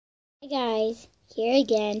Hi guys, here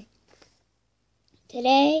again.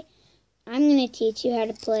 Today, I'm going to teach you how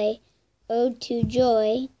to play Ode to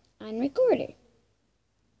Joy on Recorder.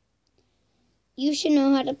 You should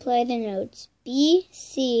know how to play the notes B,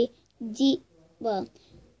 C, D,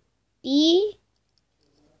 B,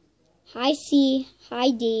 high C, high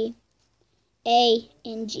D, A,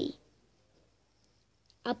 and G.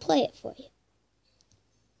 I'll play it for you.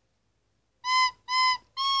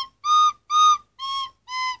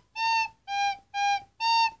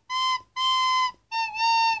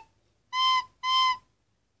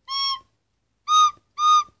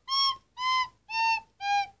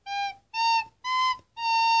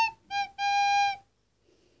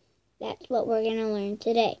 That's what we're going to learn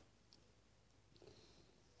today.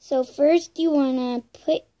 So first you want to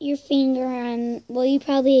put your finger on,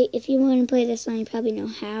 if you want to play this song, you probably know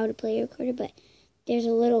how to play your recorder, but there's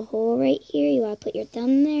a little hole right here. You want to put your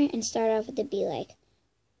thumb there and start off with the B like.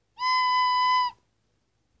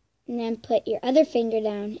 And then put your other finger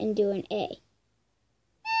down and do an A.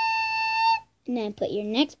 And then put your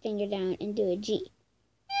next finger down and do a G.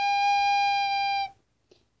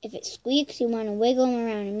 If it squeaks, you want to wiggle them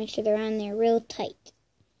around and make sure they're on there real tight.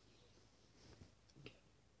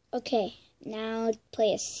 Okay, now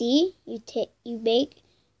play a C. You make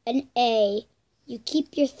an A. You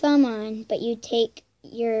keep your thumb on, but you take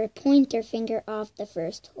your pointer finger off the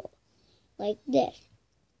first hole, like this.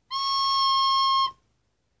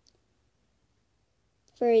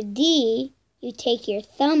 For a D, you take your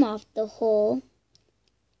thumb off the hole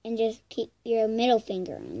and just keep your middle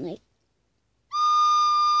finger on, like.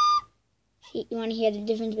 You want to hear the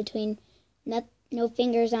difference between no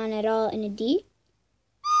fingers on at all and a D?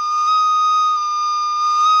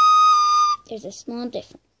 There's a small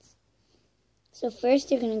difference. So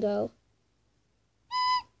first you're going to go.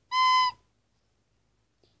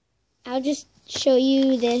 I'll just show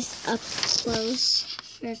you this up close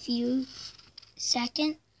for a few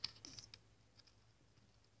seconds.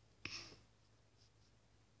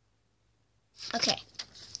 Okay.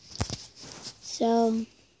 So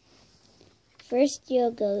first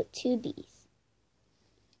you'll go 2 B's,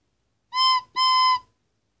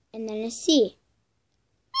 and then a C,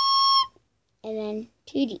 and then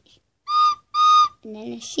 2 D's, and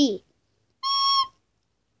then a C,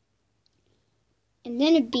 and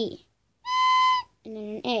then a B, and then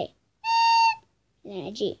an A, and then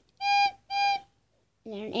a G,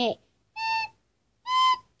 and then an A,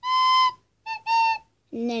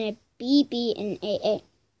 and then a B, B, and A.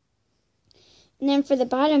 And then for the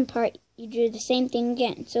bottom part, you do the same thing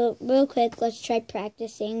again. So real quick, let's try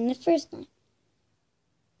practicing the first line.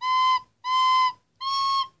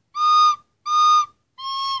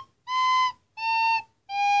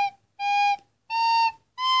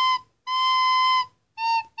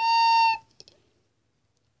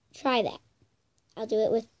 Try that. I'll do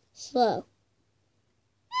it with slow.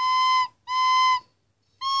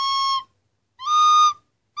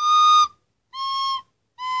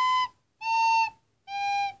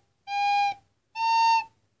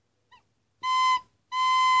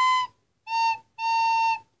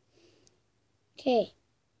 Okay,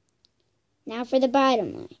 now for the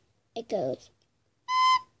bottom line. It goes.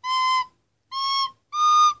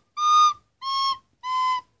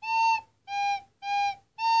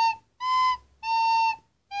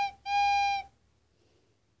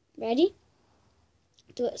 Ready?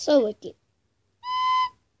 Do it slow with you.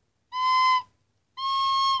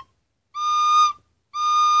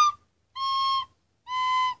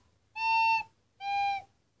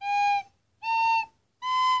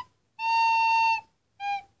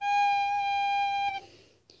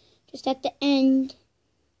 Just at the end,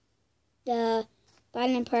 the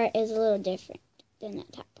bottom part is a little different than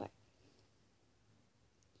that top part.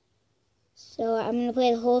 So I'm going to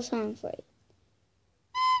play the whole song for you.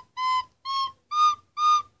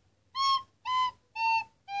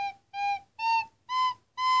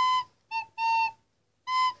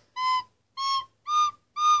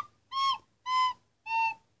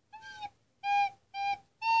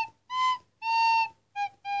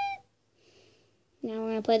 Now we're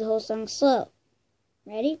going to play the whole song slow.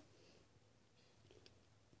 Ready?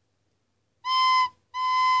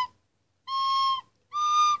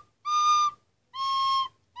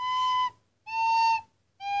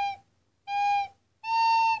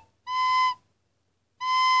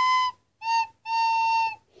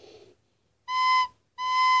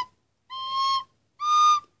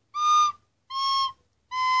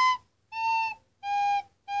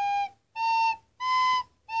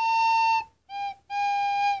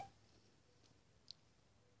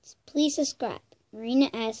 Please subscribe. Marina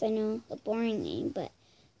S. I know, a boring name, but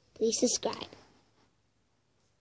please subscribe.